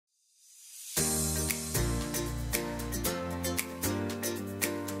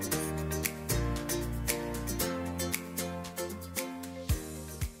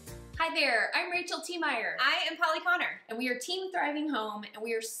Hi there, I'm Rachel Tiemeyer. I am Conner. And we are Team Thriving Home, and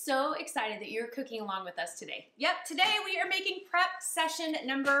we are so excited that you're cooking along with us today. Yep, today we are making prep session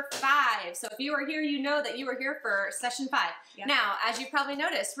number 5. So if you are here, you know that you are here for session 5. Yep. Now, as you probably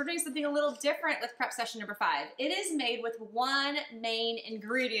noticed, we're doing something a little different with prep session number 5. It is made with one main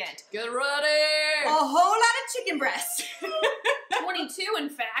ingredient. Get ready! A whole lot of chicken breasts. 22, in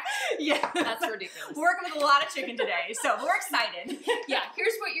fact. Yeah. That's ridiculous. We're working with a lot of chicken today, so we're excited. Yeah,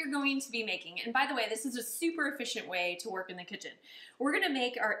 here's what you're going to be making. And by the way, this is a super efficient way to work in the kitchen. We're gonna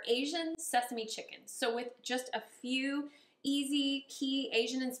make our Asian sesame chicken. So with just a few easy, key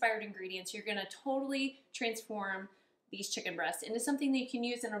Asian-inspired ingredients, you're gonna totally transform these chicken breasts into something that you can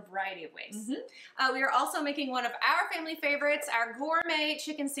use in a variety of ways. We are also making one of our family favorites, our gourmet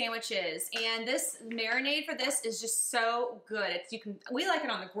chicken sandwiches. And this marinade for this is just so good. We like it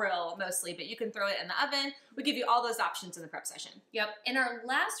on the grill mostly, but you can throw it in the oven. We give you all those options in the prep session. Yep, and our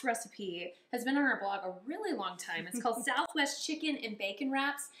last recipe has been on our blog a really long time. It's called Southwest Chicken and Bacon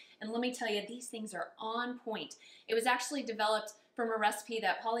Wraps. And let me tell you, these things are on point. It was actually developed from a recipe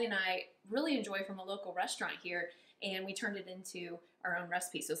that Polly and I really enjoy from a local restaurant here, and we turned it into our own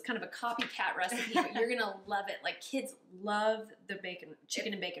recipe. So it's kind of a copycat recipe, but you're gonna love it. Like, kids love the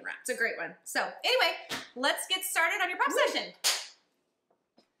chicken and bacon wraps. It's a great one. So anyway, let's get started on your prep session.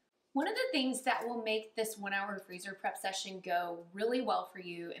 One of the things that will make this 1-hour freezer prep session go really well for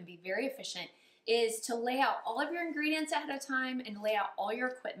you and be very efficient is to lay out all of your ingredients ahead of time and lay out all your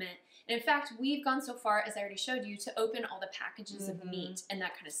equipment. And in fact, we've gone so far, as I already showed you, to open all the packages of meat and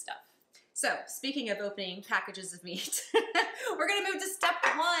that kind of stuff. So, speaking of opening packages of meat, we're going to move to step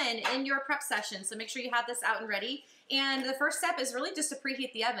 1 in your prep session. So make sure you have this out and ready. And the first step is really just to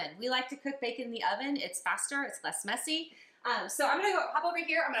preheat the oven. We like to cook bacon in the oven. It's faster, it's less messy. So I'm going to hop over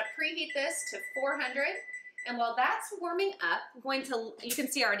here. I'm going to preheat this to 400. And while that's warming up, I'm going to, you can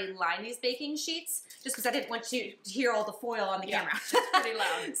see I already lined these baking sheets just because I didn't want you to hear all the foil on the camera. It's pretty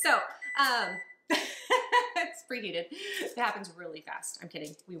loud. So, it's preheated. It happens really fast. I'm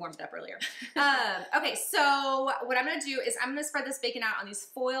kidding. We warmed it up earlier. Okay, so what I'm going to do is I'm going to spread this bacon out on these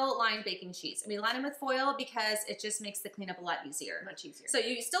foil-lined baking sheets. And we line them with foil because it just makes the cleanup a lot easier. Much easier. So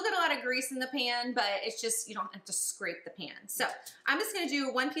you still get a lot of grease in the pan, but it's just, you don't have to scrape the pan. So I'm just going to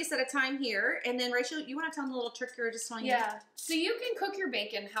do one piece at a time here. And then, Rachel, you want to tell them the little trick you were just telling me? Yeah. So you can cook your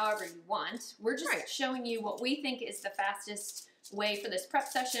bacon however you want. We're just showing you what we think is the fastest way for this prep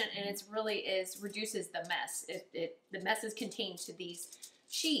session, and it really reduces the mess. The mess is contained to these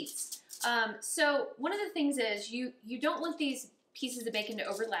sheets. So one of the things is you don't want these pieces of bacon to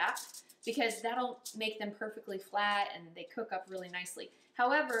overlap because that'll make them perfectly flat and they cook up really nicely.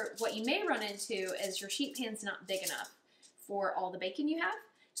 However, what you may run into is your sheet pan's not big enough for all the bacon you have.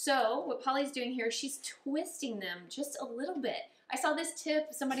 So what Polly's doing here, she's twisting them just a little bit. I saw this tip,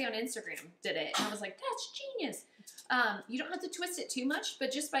 somebody on Instagram did it, and I was like, that's genius. You don't have to twist it too much, but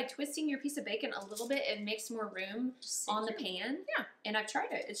just by twisting your piece of bacon a little bit, it makes more room on the pan. Yeah. And I've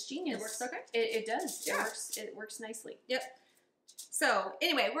tried it. It's genius. It works okay? It does. Yeah. It works nicely. Yep. So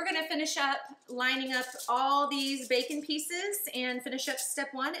anyway, we're going to finish up lining up all these bacon pieces and finish up step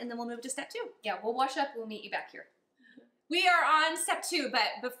 1, and then we'll move to step 2. Yeah, we'll wash up. We'll meet you back here. We are on step 2, but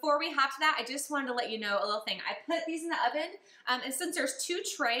before we hop to that, I just wanted to let you know a little thing. I put these in the oven, and since there's 2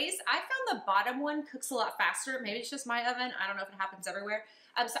 trays, I found the bottom one cooks a lot faster. Maybe it's just my oven. I don't know if it happens everywhere.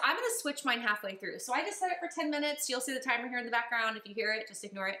 So I'm going to switch mine halfway through. So I just set it for 10 minutes. You'll see the timer here in the background. If you hear it, just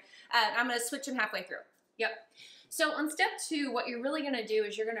ignore it. I'm going to switch them halfway through. Yep. So on step 2, what you're really going to do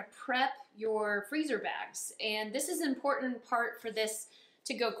is you're going to prep your freezer bags. And this is an important part for this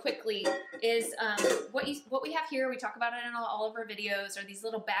to go quickly is what we have here. We talk about it in all of our videos, are these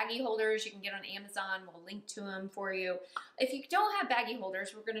little baggie holders you can get on Amazon. We'll link to them for you. If you don't have baggie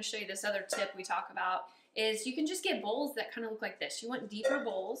holders, we're going to show you this other tip we talk about, is you can just get bowls that kind of look like this. You want deeper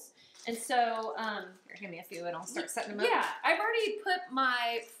bowls. And so, here, give me a few and I'll start setting them up. Yeah, I've already put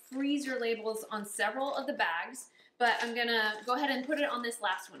my freezer labels on several of the bags, but I'm gonna go ahead and put it on this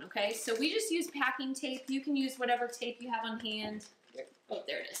last one, okay? So we just use packing tape. You can use whatever tape you have on hand. Oh,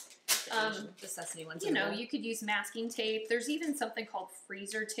 there it is. The Sesame ones. You know, you could use masking tape. There's even something called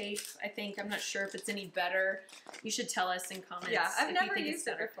freezer tape, I think. I'm not sure if it's any better. You should tell us in comments. Yeah, I've never used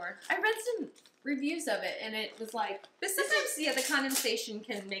it before. I read some reviews of it, and it was like... But sometimes, yeah, the condensation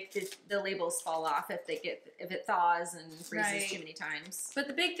can make the labels fall off if it thaws and freezes too many times. But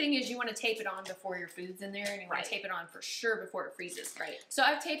the big thing is you want to tape it on before your food's in there, and you want to tape it on for sure before it freezes. Right. So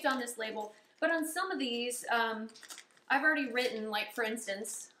I've taped on this label, but on some of these, I've already written, like for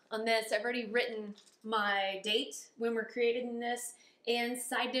instance, on this, I've already written my date when we're creating this, and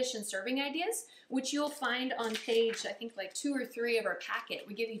side dish and serving ideas, which you'll find on page, I think like 2 or 3 of our packet.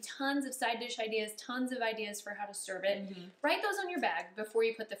 We give you tons of side dish ideas, tons of ideas for how to serve it. Write those on your bag before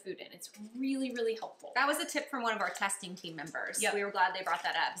you put the food in. It's really, really helpful. That was a tip from one of our testing team members. Yep. We were glad they brought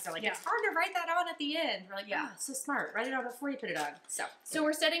that up. So like, it's hard to write that on at the end. We're like, yeah, it's so smart. Write it on before you put it on. So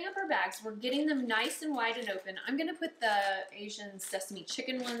we're setting up our bags. We're getting them nice and wide and open. I'm going to put the Asian sesame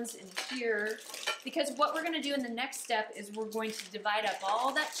chicken ones in here because what we're going to do in the next step is we're going to divide up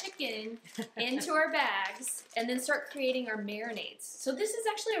all that chicken into our bags and then start creating our marinades. So this is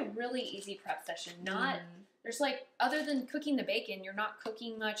actually a really easy prep session. There's like, other than cooking the bacon, you're not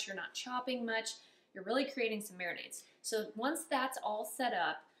cooking much, you're not chopping much, you're really creating some marinades. So once that's all set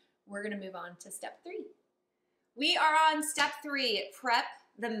up, we're going to move on to step 3. We are on step 3, prep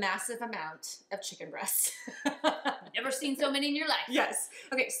the massive amount of chicken breasts. Never seen so many in your life. Yes.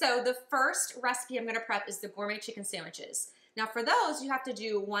 Okay, so the first recipe I'm going to prep is the gourmet chicken sandwiches. Now for those, you have to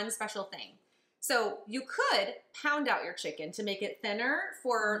do one special thing. So you could pound out your chicken to make it thinner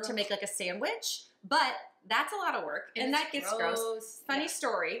to make like a sandwich, but that's a lot of work and that gets gross. Funny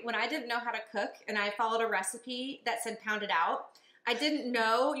story, when I didn't know how to cook and I followed a recipe that said pound it out, I didn't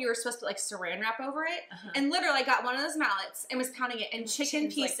know you were supposed to like saran wrap over it, and literally I got one of those mallets and was pounding it, and chicken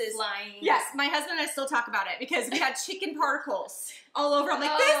pieces like flying. Yes, my husband and I still talk about it because we had chicken particles all over. I'm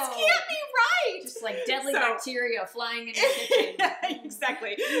like, this can't be right. Just like deadly bacteria flying in your kitchen.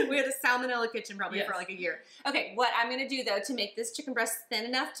 Exactly. We had a salmonella kitchen probably for like a year. Okay, what I'm going to do though to make this chicken breast thin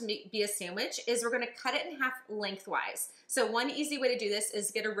enough to be a sandwich is we're going to cut it in half lengthwise. So one easy way to do this is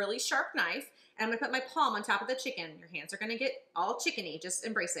get a really sharp knife. And I'm going to put my palm on top of the chicken. Your hands are going to get all chickeny. Just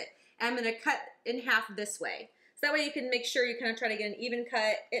embrace it. And I'm going to cut in half this way. So that way you can make sure you kind of try to get an even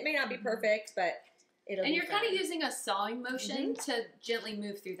cut. It may not be perfect, but it'll be And you're kind of using a sawing motion to gently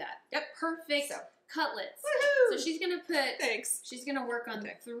move through that. Yep. Perfect cutlets. Woohoo! So she's going to put, she's going to work on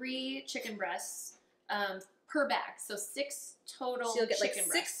 3 chicken breasts per bag. So 6 total She'll get like chicken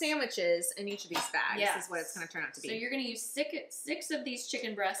 6 sandwiches in each of these bags is what it's going to turn out to be. So you're going to use 6 of these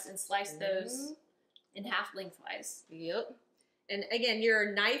chicken breasts and slice those in half lengthwise. Yep. And again,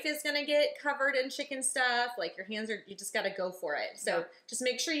 your knife is going to get covered in chicken stuff. Like your hands you just got to go for it. So just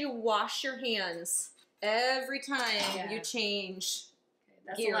make sure you wash your hands every time you change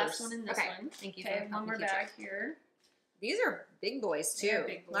That's gears. the last one in this one. Thank you. Okay, one more bag here. These are big boys too.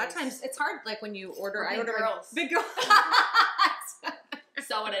 Big boys. A lot of times it's hard, like when you order. I order girls. Big girls.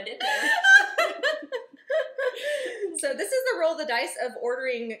 Saw what I did there. So this is the roll of the dice of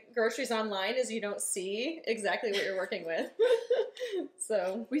ordering groceries online, is you don't see exactly what you're working with.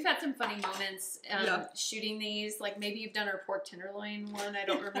 So we've had some funny moments shooting these. Like maybe you've done our pork tenderloin one. I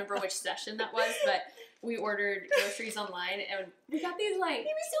don't remember which session that was, but we ordered groceries online and we got these like they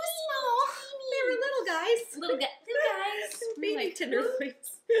were so small. They were little guys. Little guys. Baby like,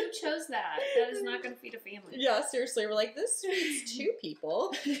 tenderloins. Who chose that? That is not going to feed a family. Yeah, seriously. We're like, this feeds 2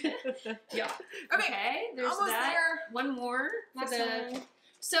 people. Okay, there's almost that. There. One more. Last one.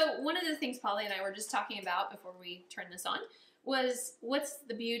 So one of the things Polly and I were just talking about before we turned this on was what's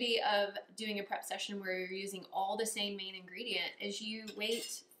the beauty of doing a prep session where you're using all the same main ingredient is you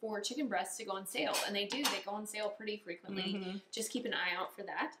wait for chicken breasts to go on sale. And they do. They go on sale pretty frequently. Just keep an eye out for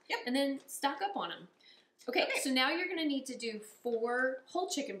that. Yep. And then stock up on them. Okay, so now you're going to need to do 4 whole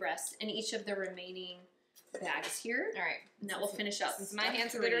chicken breasts in each of the remaining bags here. All right. And that will finish up. Since my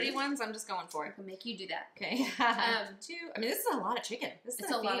hands are the dirty ones, I'm just going for it. I'll make you do that. Okay. 2. I mean, this is a lot of chicken.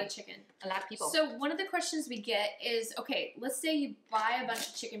 It's a lot of chicken. A lot of people. So one of the questions we get is, okay, let's say you buy a bunch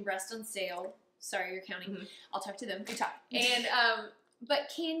of chicken breast on sale. Sorry, you're counting. I'll talk to them. You talk. And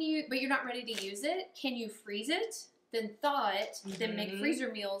but you're not ready to use it. Can you freeze it? Then thaw it, then make freezer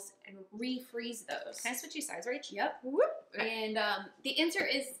meals and refreeze those. Can I switch you sides, Rach? Yep. Whoop. And the answer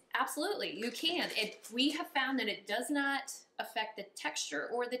is absolutely, you can. We have found that it does not affect the texture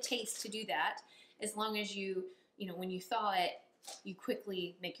or the taste to do that, as long as when you thaw it, you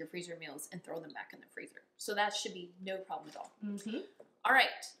quickly make your freezer meals and throw them back in the freezer. So that should be no problem at all. All right,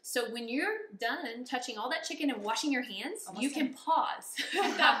 so when you're done touching all that chicken and washing your hands, you can pause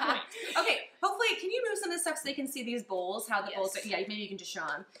at that point. Okay, hopefully, can you move some of this stuff so they can see these bowls, how the bowls are? Yeah, maybe you can just show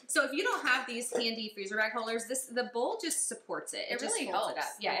them. So if you don't have these handy freezer bag holders, the bowl just supports it. It just really holds helps. it up.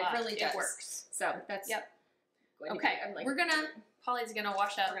 Yeah, it really does. It works. So that's Okay, Polly's gonna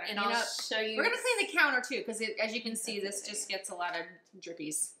wash up and I'll show you. We're gonna clean the counter too, because as you can see, this just gets a lot of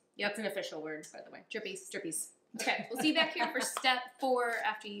drippies. That's an official word, by the way. Drippies. Okay, we'll see you back here for step 4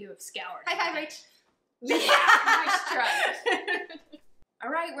 after you have scoured. Hi, Rach. Yeah, nice try.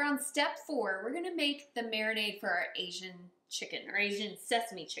 All right, we're on step 4. We're going to make the marinade for our Asian chicken or Asian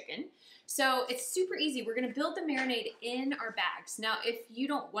sesame chicken. So it's super easy. We're gonna build the marinade in our bags. Now, if you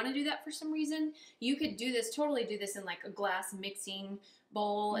don't wanna do that for some reason, you could do this, totally do this in like a glass mixing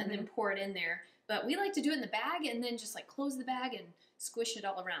bowl and then pour it in there. But we like to do it in the bag and then just like close the bag and squish it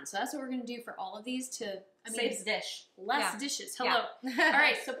all around. So that's what we're gonna do for all of these to, saves dish. Less dishes. Hello. All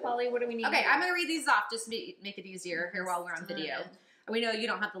right, so Polly, what do we need? Okay, I'm gonna read these off just to make it easier here while we're on video. We know you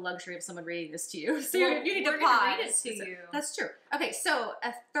don't have the luxury of someone reading this to you, so you need to pause. Read it to you. That's true. Okay, so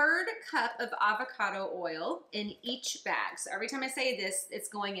a 1/3 cup of avocado oil in each bag. So every time I say this, it's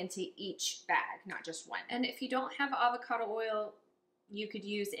going into each bag, not just one. And if you don't have avocado oil, you could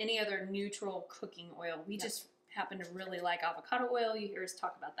use any other neutral cooking oil. We just happen to really like avocado oil. You hear us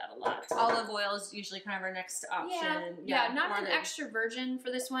talk about that a lot. Olive oil is usually kind of our next option. Yeah, not an extra virgin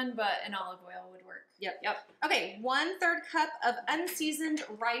for this one, but an olive oil would work. Yep. Okay, 1/3 cup of unseasoned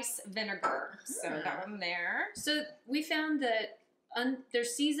rice vinegar. So that one there. So we found that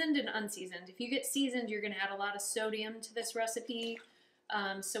there's seasoned and unseasoned. If you get seasoned, you're going to add a lot of sodium to this recipe.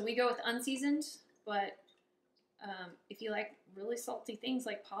 So we go with unseasoned, but if you like really salty things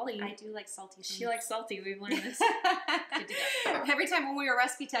like Polly. I do like salty things. She likes salty. We've learned this. Good to go. Every time when we were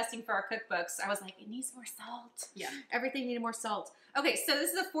recipe testing for our cookbooks, I was like, it needs more salt. Yeah. Everything needed more salt. Okay, so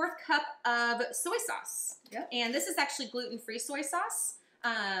this is a 4th cup of soy sauce. Yep. And this is actually gluten-free soy sauce.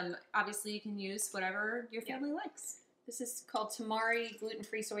 Obviously, you can use whatever your family likes. This is called Tamari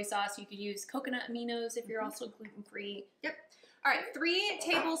gluten-free soy sauce. You could use coconut aminos if you're also gluten-free. Yep. All right, 3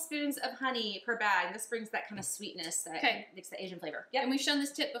 tablespoons of honey per bag. This brings that kind of sweetness that makes the Asian flavor. Yep. And we've shown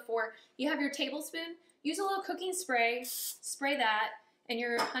this tip before. You have your tablespoon, use a little cooking spray, spray that, and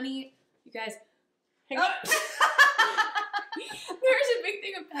your honey, you guys, hang on. There's a big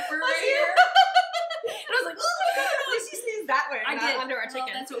thing of pepper right here. And I was like, oh my God. At least you sneeze that way, not under our chicken.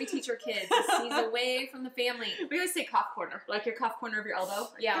 Well, that's what we teach our kids. Sneeze away from the family. We always say cough corner, like your cough corner of your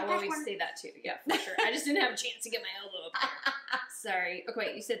elbow. Yeah, well, we say that too. Yeah, for sure. I just didn't have a chance to get my elbow up there. Sorry. Okay,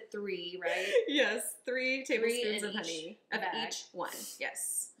 wait, you said 3, right? Yes, 3 tablespoons of honey of bag. each one.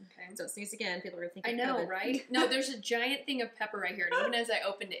 Yes. Okay. Don't sneeze again. People are thinking. I know, right? No, there's a giant thing of pepper right here. And even as I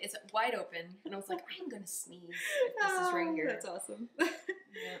opened it, it's wide open. And I was like, I'm going to sneeze if this is right here. That's awesome.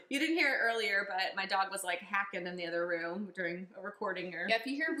 You didn't hear it earlier, but my dog was like hacking in the other room during a recording. Yeah, if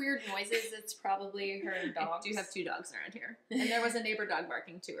you hear weird noises, it's probably her dogs. I do have 2 dogs around here. And there was a neighbor dog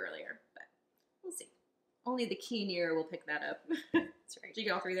barking too earlier, but we'll see. Only the keen ear will pick that up. That's right. Did you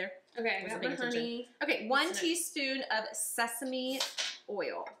get all 3 there? Okay, I got my honey. Okay, 1 teaspoon of sesame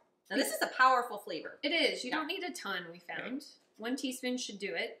oil. Now this is a powerful flavor. It is. You don't need a ton, we found. Right. 1 teaspoon should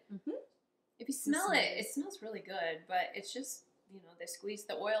do it. If you smell it, it smells really good, but it's just, you know, they squeeze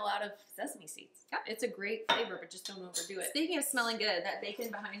the oil out of sesame seeds. Yep. It's a great flavor, but just don't overdo it. Speaking of smelling good, that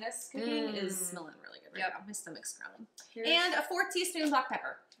bacon behind us cooking is smelling really good right now. My stomach's growling. And a 4 teaspoon black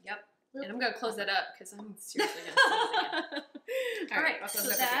pepper. Yep. And I'm going to close that up because I'm seriously going to sneeze again. All right, so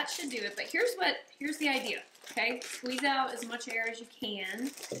that should do it. But here's the idea, okay? Squeeze out as much air as you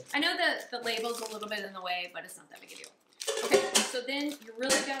can. I know that the label's a little bit in the way, but it's not that big a deal. Okay, so then you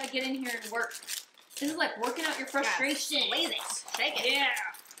really got to get in here and work. This is like working out your frustration. Squeeze it. Take it. Yeah.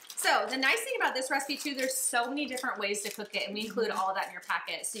 So the nice thing about this recipe too, there's so many different ways to cook it, and we include all of that in your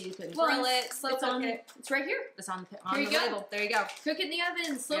packet. So you can grill it, slow cook it. It's right here. It's on the label. There you go. Cook it in the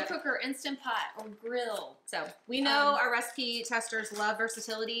oven, slow cooker, Instant Pot, or grill. So we know our recipe testers love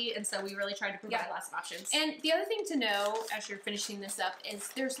versatility, and so we really try to provide lots of options. And the other thing to know as you're finishing this up is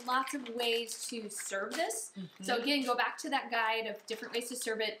there's lots of ways to serve this. So again, go back to that guide of different ways to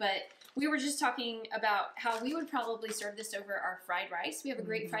serve it, but we were just talking about how we would probably serve this over our fried rice. We have a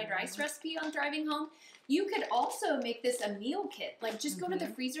great fried rice recipe on Driving Home. You could also make this a meal kit. Like just go to the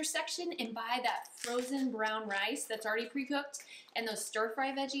freezer section and buy that frozen brown rice that's already pre-cooked and those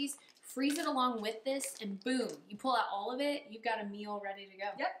stir-fry veggies. Freeze it along with this and boom, you pull out all of it, you've got a meal ready to go.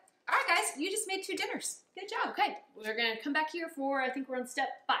 Yep. All right, guys, you just made 2 dinners. Good job. Okay, we're going to come back here for, I think we're on step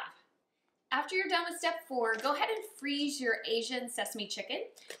 5. After you're done with step 4, go ahead and freeze your Asian sesame chicken,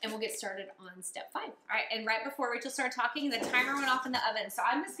 and we'll get started on step 5. All right, and right before Rachel started talking, the timer went off in the oven, so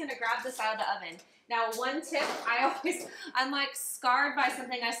I'm just gonna grab this out of the oven. Now, one tip, I'm like scarred by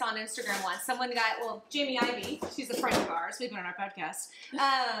something I saw on Instagram once. Someone got, well, Jamie Ivy, she's a friend of ours, we've been on our podcast.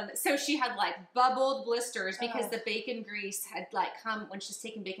 So she had like bubbled blisters because the bacon grease had like come when she's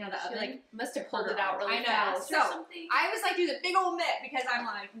taking bacon out of the oven. Like must have pulled it out really fast or something. I always like do the big old mitt because I'm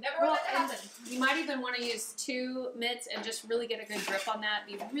like, never let that happen. You might even want to use 2 mitts and just really get a good grip on that.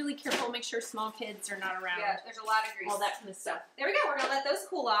 Be really careful, make sure small kids are not around. Yeah, there's a lot of grease. All that kind of stuff. There we go, we're gonna let those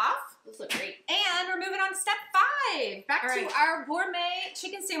cool off. Those look great. And And we're moving on to step 5. Back to our gourmet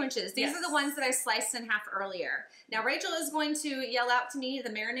chicken sandwiches. These are the ones that I sliced in half earlier. Now, Rachel is going to yell out to me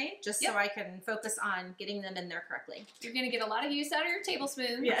the marinade just so I can focus on getting them in there correctly. You're going to get a lot of use out of your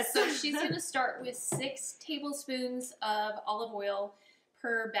tablespoons. Yes. So she's going to start with 6 tablespoons of olive oil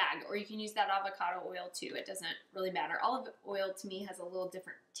per bag, or you can use that avocado oil too. It doesn't really matter. Olive oil to me has a little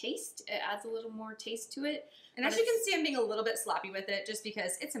different taste. It adds a little more taste to it. And as you can see, I'm being a little bit sloppy with it just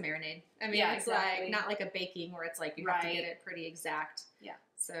because it's a marinade. I mean, it's like not like a baking where it's like you have to get it pretty exact. Yeah.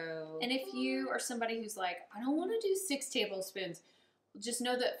 So. And if you are somebody who's like, I don't want to do 6 tablespoons, just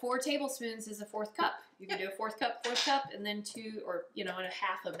know that 4 tablespoons is a 4th cup. You can do a 4th cup, and then 2, or and a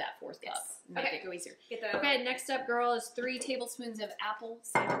half of that 4th cup. Make it go easier. Okay, next up, girl, is 3 tablespoons of apple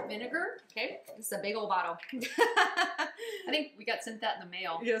cider vinegar. Okay, this is a big old bottle. I think we got sent that in the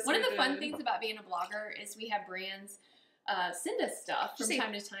mail. Yes, One of the fun things about being a blogger is we have brands send us stuff from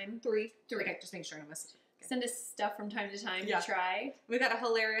time to time. 3. Okay, just make sure I missed. Send us stuff from time to time to try. We got a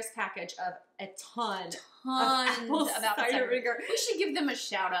hilarious package of a tons of apple cider vinegar. We should give them a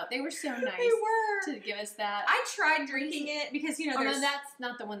shout out. They were so nice to give us that. I tried drinking it because no, that's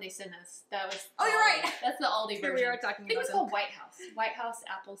not the one they sent us. That was you're right. That's the Aldi version. We are talking about. I think it was called White House. White House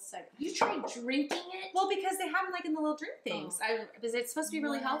apple cider. You tried drinking it? Well, because they have them like in the little drink things. Because it's supposed to be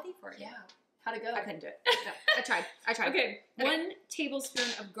really healthy for you. Yeah. How'd it go? I couldn't do it. No, I tried. Okay, 1 tablespoon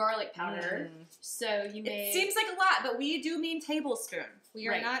of garlic powder. So you may. It seems like a lot, but we do mean tablespoon. We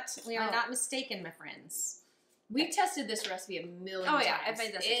are not. We are not mistaken, my friends. We've tested this recipe a million times. Oh yeah, I've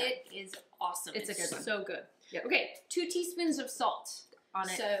made this. It is awesome. It's a good one. So good. Yep. Okay, 2 teaspoons of salt on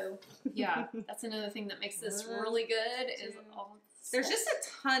it. So yeah, that's another thing that makes this really good. Is all. There's just a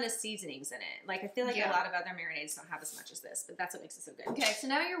ton of seasonings in it. Like, I feel like a lot of other marinades don't have as much as this, but that's what makes it so good. Okay, so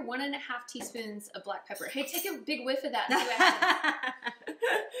now you're 1.5 teaspoons of black pepper. Hey, take a big whiff of that. See what happens.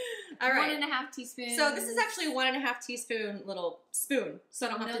 All right. 1.5 teaspoons. So this is actually 1.5 teaspoon little spoon. So I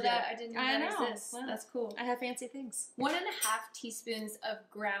don't have to do that. I didn't know that exists. Well, that's cool. I have fancy things. 1.5 teaspoons of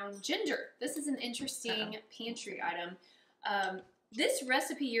ground ginger. This is an interesting pantry item. This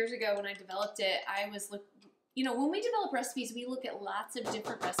recipe years ago when I developed it, I was when we develop recipes, we look at lots of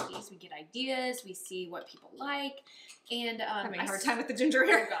different recipes. We get ideas. We see what people like. And having a hard time with the ginger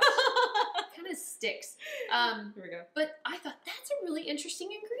here. Oh gosh, it kind of sticks. Here we go. But I thought that's a really interesting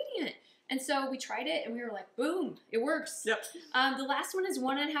ingredient. And so we tried it, and we were like, boom, it works. Yep. The last one is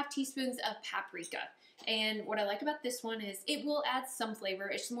 1.5 teaspoons of paprika. And what I like about this one is it will add some flavor.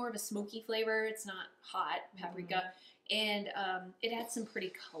 It's more of a smoky flavor. It's not hot paprika. And it adds some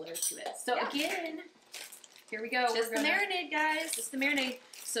pretty color to it. So again, here we go. Just the marinade, guys. Just the marinade.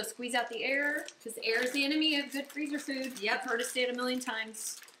 So squeeze out the air, because air is the enemy of good freezer food. Yep. I've heard it say it a million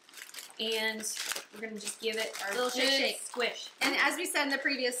times. And we're going to just give it our little shake. Squish. And as we said in the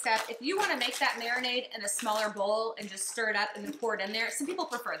previous step, if you want to make that marinade in a smaller bowl and just stir it up and then pour it in there, some people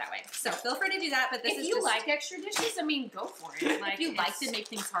prefer that way. So feel free to do that. But this if you like extra dishes, I mean, go for it. Like, if you like to make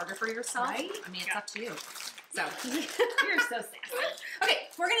things harder for yourself, right? I mean, it's up to you. So you're so sassy. Okay,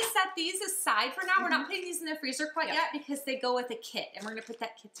 we're going to set these aside for now. We're not putting these in the freezer quite yet because they go with a kit. And we're going to put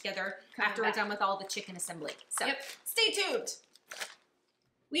that kit together after we're done with all the chicken assembly. So stay tuned.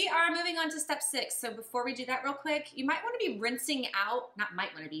 We are moving on to step 6. So before we do that real quick, you might want to be rinsing out,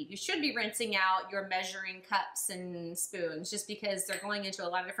 you should be rinsing out your measuring cups and spoons just because they're going into a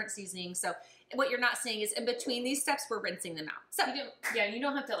lot of different seasonings. So what you're not seeing is in between these steps, we're rinsing them out. So you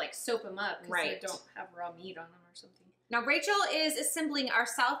don't have to like soap them up because they don't have raw meat on them or something. Now Rachel is assembling our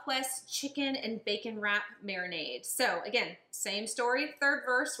Southwest chicken and bacon wrap marinade. So again, same story, 3rd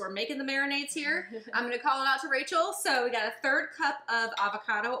verse. We're making the marinades here. I'm going to call it out to Rachel. So we got a 3rd cup of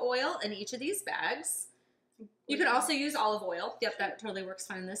avocado oil in each of these bags. You could also use olive oil. Yep, that totally works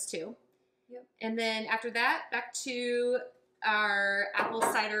fine in this too. Yep. And then after that, back to our apple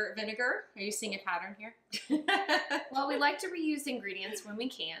cider vinegar. Are you seeing a pattern here? Well, we like to reuse ingredients when we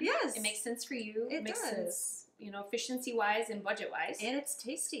can. Yes. It makes sense for you. It makes does. sense, efficiency-wise and budget-wise. And it's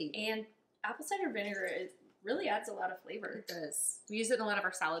tasty. And apple cider vinegar really adds a lot of flavor. It does. We use it in a lot of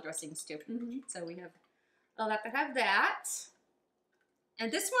our salad dressings too. So we have a lot that have that.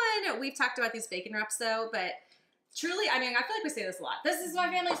 And this one, we've talked about these bacon wraps though, but truly, I mean, I feel like we say this a lot. This is my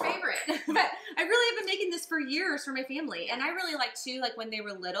family's favorite. But I really have been making this for years for my family. And I really like too, like when they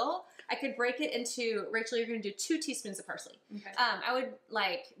were little, I could break it into, Rachel, you're going to do 2 teaspoons of parsley. Okay. I would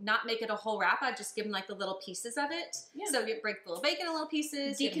like not make it a whole wrap. I'd just give them like the little pieces of it. Yeah. So you break the little bacon in little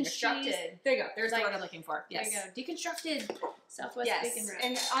pieces. Deconstructed. There you go. There's the word I'm looking for. Yes. There you go. Deconstructed Southwest bacon wrap.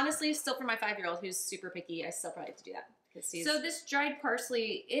 And honestly, still for my 5-year-old who's super picky, I still probably have to do that. So this dried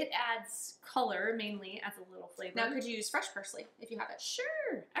parsley, it adds color, mainly adds a little flavor. Now, could you use fresh parsley if you have it?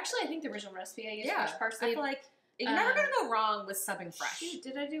 Sure. Actually, I think the original recipe I used fresh parsley. I feel like you're never going to go wrong with subbing fresh. Shoot,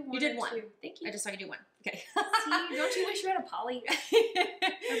 did I do one? You did one. Two? Thank you. I just saw you do one. Okay. See, don't you wish you had a Polly?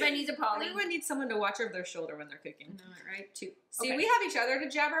 Everybody needs a Polly. Everyone needs someone to watch over their shoulder when they're cooking. Right? Two. See, we have each other to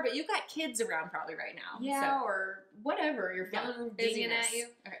jabber, but you've got kids around probably right now. Yeah, or whatever. Your phone dinging at you.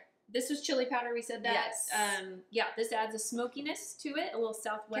 Okay. This was chili powder. We said that. Yes. This adds a smokiness to it, a little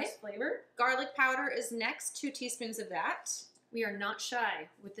Southwest flavor. Garlic powder is next. 2 teaspoons of that. We are not shy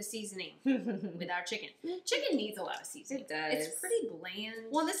with the seasoning with our chicken. Chicken needs a lot of seasoning. It does. It's pretty bland.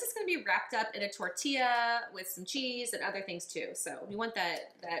 Well, this is going to be wrapped up in a tortilla with some cheese and other things too. So we want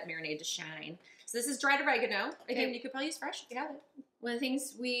that marinade to shine. So this is dried oregano. Again, you could probably use fresh if you have it. One of the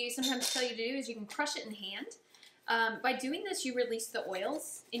things we sometimes tell you to do is you can crush it in hand. By doing this, you release the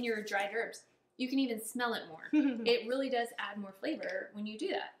oils in your dried herbs. You can even smell it more. It really does add more flavor when you do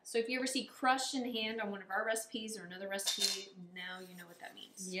that. So if you ever see crushed in hand on one of our recipes or another recipe, now you know what that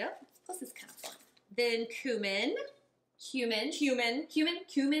means. Yep. Plus it's kind of fun. Then cumin. Cumin.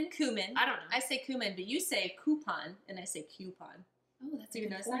 I don't know. I say cumin, but you say coupon, and I say coupon. Oh, that's a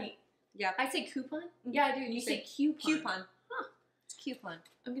good point. Yeah. I say coupon? Yeah, I do. And you say coupon. Coupon. Huh. It's coupon.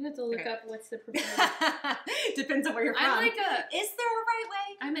 I'm going to have to look up what's the preferred. Depends on where you're from. I'm like is there a right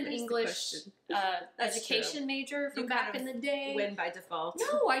way? I'm an English education major from back in the day. Win by default.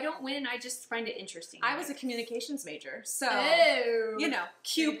 No, I don't win. I just find it interesting. I was a communications major, so you know,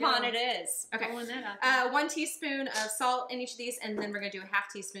 coupon it is. Okay. 1 teaspoon of salt in each of these, and then we're going to do a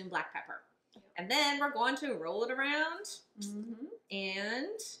half teaspoon black pepper. And then we're going to roll it around.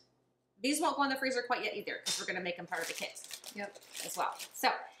 And these won't go in the freezer quite yet either, because we're going to make them part of the kit. As well. So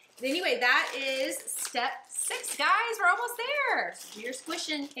anyway, that is step 6, guys. We're almost there. We're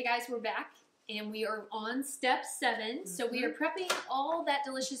squishing. Hey guys, we're back, and we are on step 7. So we are prepping all that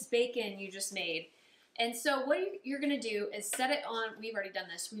delicious bacon you just made. And so what you're going to do is set it on, we've already done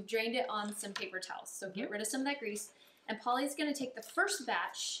this, we've drained it on some paper towels. So get rid of some of that grease. And Polly's going to take the first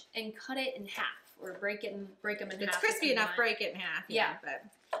batch and cut it in half, or break them in half. It's crispy enough, break it in half. Yeah.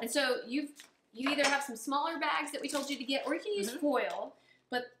 And so you either have some smaller bags that we told you to get, or you can use foil.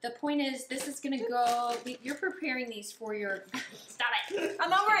 But the point is, this is going to go, you're preparing these for your, stop it.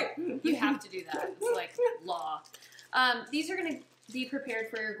 I'm all right. You have to do that. It's like law. These are going to be prepared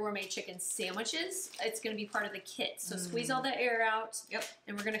for your gourmet chicken sandwiches. It's going to be part of the kit. So squeeze all the air out.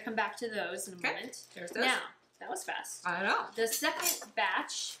 And we're going to come back to those in a moment. There's those. Now, that was fast. I know. The second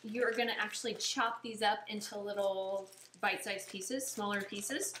batch, you're going to actually chop these up into little bite-sized pieces, smaller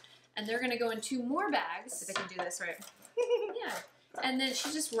pieces. And they're going to go in 2 more bags. If I can do this right. Yeah. And then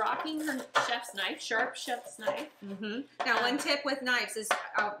she's just rocking her chef's knife, sharp chef's knife. Now, one tip with knives is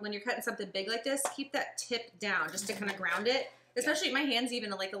when you're cutting something big like this, keep that tip down just to kind of ground it. Especially my hand's even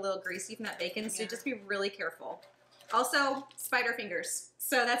like a little greasy from that bacon, so just be really careful. Also, spider fingers.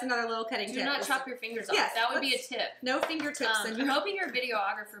 So that's another little cutting tip. Do not chop your fingers off. Yes, that would be a tip. No fingertips. I'm hoping your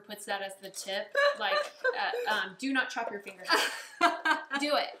videographer puts that as the tip. Like, do not chop your fingers off.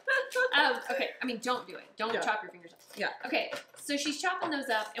 Do it. Okay, I mean, don't do it. Don't chop your fingers off. Yeah. Okay, so she's chopping those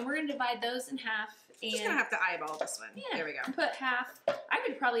up, and we're going to divide those in half. And just going to have to eyeball this one. Yeah, there we go. Put half. I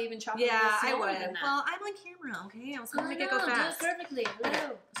could probably even chop it I would. than that. Well, I'm on camera, okay? I was going to make it go fast. Do it perfectly. Hello.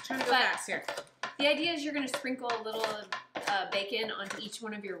 Okay. Let's try to go fast here. The idea is you're going to sprinkle a little bacon onto each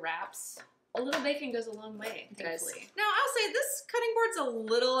one of your wraps. A little bacon goes a long way, thankfully. Now, I'll say this cutting board's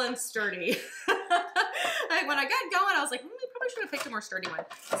a little unsturdy. Like, when I got going, I was like, we probably should have picked a more sturdy one.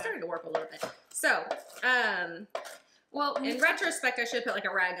 It started to warp a little bit. So, well, in retrospect, I should have put like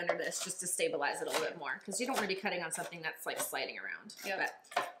a rag under this just to stabilize it a little bit more, because you don't want to be cutting on something that's like sliding around.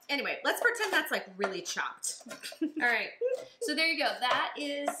 But anyway, let's pretend that's like really chopped. All right. So there you go. That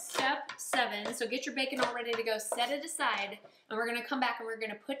is step 7. So get your bacon all ready to go. Set it aside. And we're going to come back and we're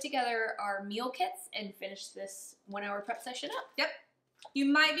going to put together our meal kits and finish this 1-hour prep session up. Yep. You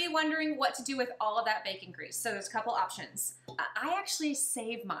might be wondering what to do with all of that bacon grease. So there's a couple options. I actually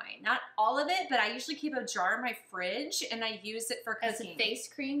save mine. Not all of it, but I usually keep a jar in my fridge and I use it for cooking. As a face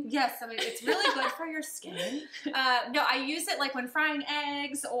cream? Yes, I mean, it's really good for your skin. No, I use it like when frying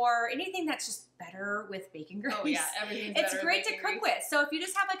eggs or anything that's just better with bacon grease. Oh yeah, everything's better. It's great to cook with. So if you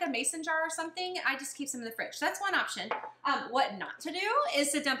just have like a mason jar or something, I just keep some in the fridge. That's one option. What not to do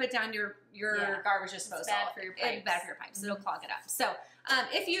is to dump it down your garbage disposal. It's bad for your pipes. It's bad for your pipes. It'll clog it up. So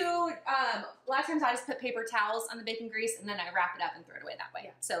if you, a lot of times I just put paper towels on the bacon grease and then I wrap it up and throw it away that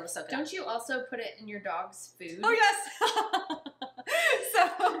way. So it'll soak it up. Don't you also put it in your dog's food? Oh yes. So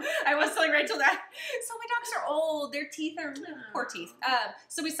I was telling Rachel that. So my dog's are old. Their teeth are poor teeth.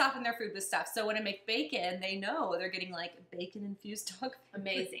 So we soften their food with stuff. So when I make bacon, they know they're getting like bacon infused dog food.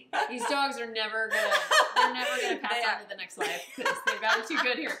 Amazing. These dogs are never gonna pass on to the next life because they've gotten too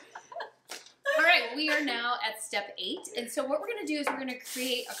good here. All right, we are now at step 8, and so what we're gonna do is we're gonna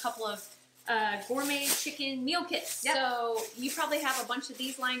create a couple of gourmet chicken meal kits. Yep. So you probably have a bunch of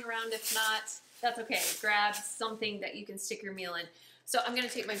these lying around. If not, that's okay. Grab something that you can stick your meal in. So I'm gonna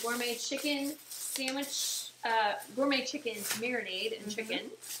take my gourmet chicken sandwich, gourmet chicken marinade and chicken.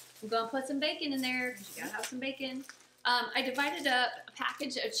 I'm gonna put some bacon in there because you gotta have some bacon. I divided up a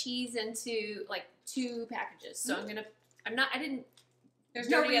package of cheese into like 2 packages. So There's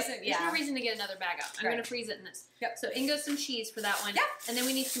no reason to get another bag out. I'm going to freeze it in this. Yep. So in goes some cheese for that one. Yep. And then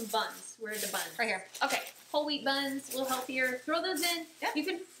we need some buns. Where are the buns? Right here. Okay. Whole wheat buns, a little healthier. Throw those in. Yep. You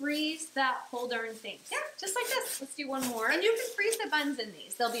can freeze that whole darn thing. Yeah, just like this. Let's do one more. And you can freeze the buns in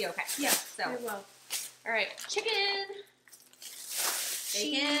these. They'll be okay. Yeah. So. Very well. All right. Chicken.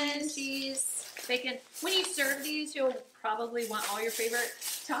 Bacon. Cheese. Bacon. When you serve these, you'll probably want all your favorite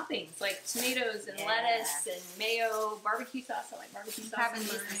toppings like tomatoes and lettuce and mayo, barbecue sauce. I like barbecue sauce. Having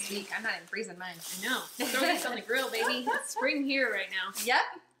these this week. I'm not even freezing mine. I know. Throw this on the grill, baby. It's spring here right now. Yep.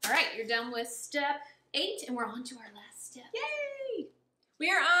 All right, you're done with step 8, and we're on to our last step. Yay! We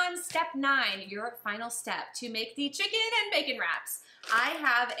are on step 9, your final step to make the chicken and bacon wraps. I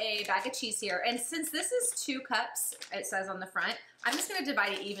have a bag of cheese here, and since this is 2 cups, it says on the front, I'm just going to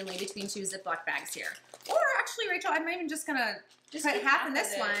divide it evenly between 2 Ziploc bags here. Or actually, Rachel, I'm even just going to cut half in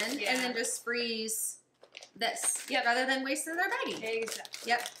this one and then just freeze this rather than wasting their baggie.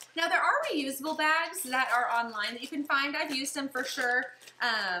 Exactly. Yep. Now, there are reusable bags that are online that you can find. I've used them for sure.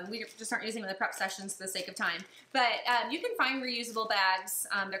 We just aren't using them in the prep sessions for the sake of time. But you can find reusable bags.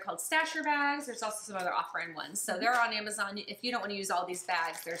 They're called stasher bags. There's also some other off-brand ones. So they're on Amazon. If you don't want to use all these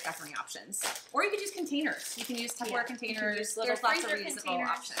bags, there's definitely options. Or you could use containers. You can use Tupperware containers. There's lots of reusable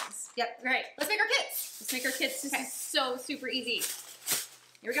options. Yep. Right. Let's make our kits. Let's make our kits. This is so super easy.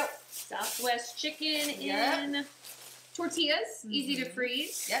 Here we go. Southwest chicken in tortillas. Easy to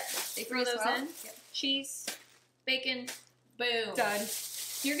freeze. Yep. They throw those in. Yep. Cheese, bacon, boom. Done.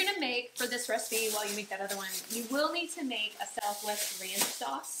 You're going to make, for this recipe, while you make that other one, you will need to make a Southwest ranch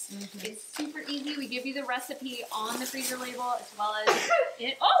sauce. It's super easy. We give you the recipe on the freezer label as well as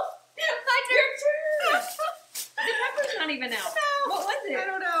it. Oh! Your turn! The pepper's not even out. No. What was it? I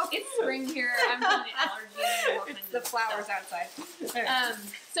don't know. It's spring here. I'm feeling allergies. It's the flowers outside.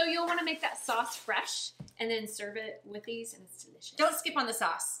 So you'll want to make that sauce fresh and then serve it with these, and it's delicious. Don't skip on the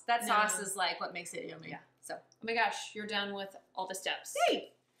sauce. That sauce is like what makes it yummy. Yeah. So. Oh my gosh, you're done with all the steps.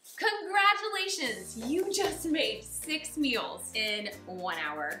 Yay! Congratulations! You just made 6 meals in 1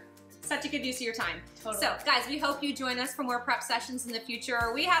 hour. Such a good use of your time. Totally. So, guys, we hope you join us for more prep sessions in the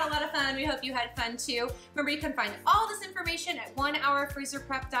future. We had a lot of fun. We hope you had fun too. Remember, you can find all this information at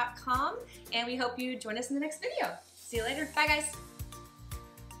onehourfreezerprep.com, and we hope you join us in the next video. See you later. Bye, guys.